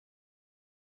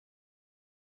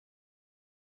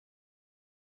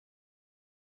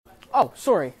Oh,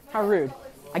 sorry. How rude.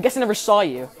 I guess I never saw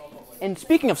you. And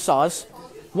speaking of saws,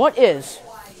 what is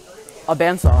a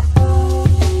bandsaw?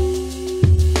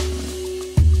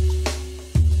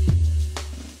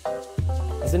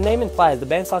 As the name implies, the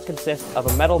bandsaw consists of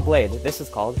a metal blade. This is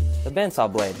called the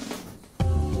bandsaw blade.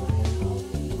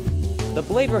 The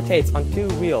blade rotates on two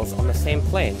wheels on the same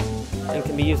plane and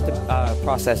can be used to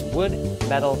process wood,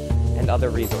 metal, and other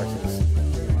resources.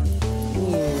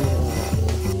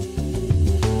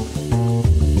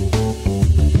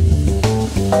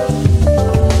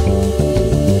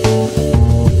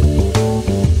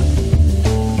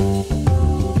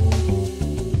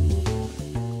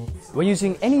 When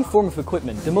using any form of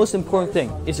equipment, the most important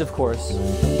thing is, of course,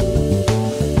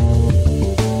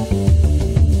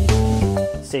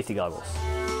 safety goggles.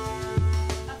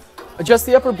 Adjust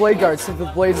the upper blade guard so the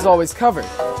blade is always covered.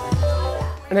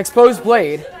 An exposed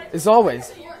blade is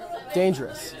always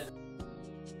dangerous.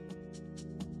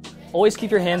 Always keep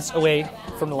your hands away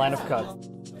from the line of cut.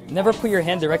 Never put your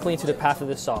hand directly into the path of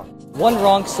the saw. One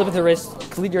wrong slip of the wrist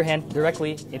could lead your hand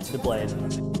directly into the blade.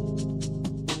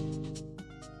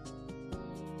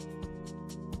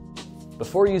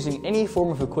 Before using any form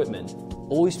of equipment,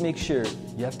 always make sure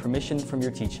you have permission from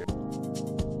your teacher.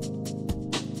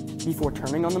 Before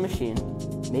turning on the machine,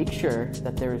 make sure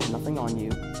that there is nothing on you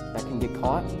that can get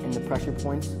caught in the pressure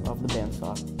points of the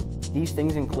bandsaw. These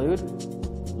things include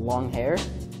long hair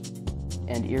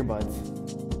and earbuds.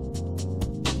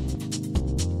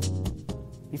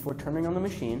 Before turning on the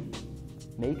machine,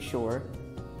 make sure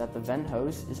that the vent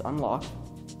hose is unlocked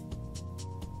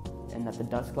and that the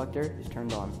dust collector is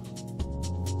turned on.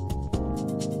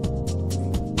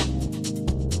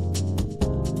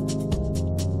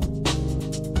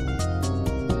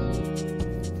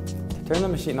 To turn the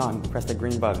machine on, press the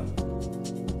green button.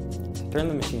 To turn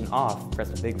the machine off, press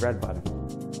the big red button.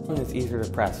 This one is easier to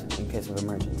press in case of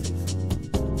emergencies.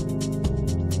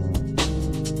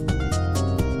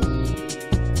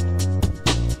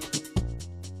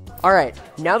 Alright,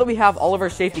 now that we have all of our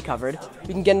safety covered,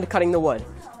 we can get into cutting the wood.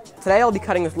 Today I'll be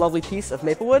cutting this lovely piece of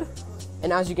maple wood,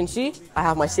 and as you can see, I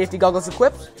have my safety goggles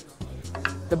equipped,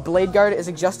 the blade guard is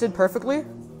adjusted perfectly,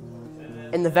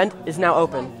 and the vent is now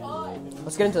open.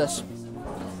 Let's get into this.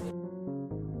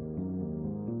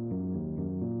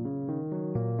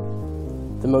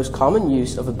 The most common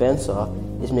use of a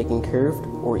bandsaw is making curved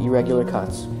or irregular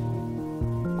cuts.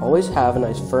 Always have a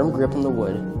nice firm grip on the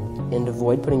wood and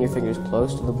avoid putting your fingers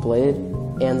close to the blade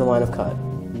and the line of cut.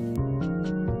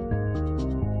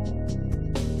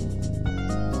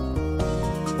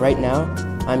 Right now,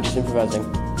 I'm just improvising,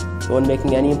 but when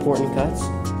making any important cuts,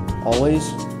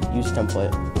 always use a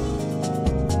template.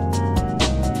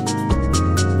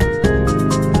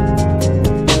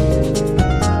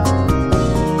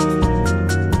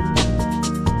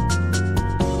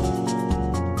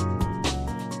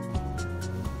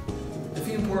 The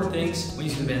few important things when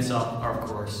using the bandsaw are, of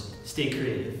course, stay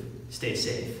creative, stay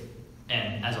safe,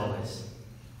 and as always,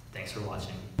 thanks for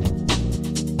watching.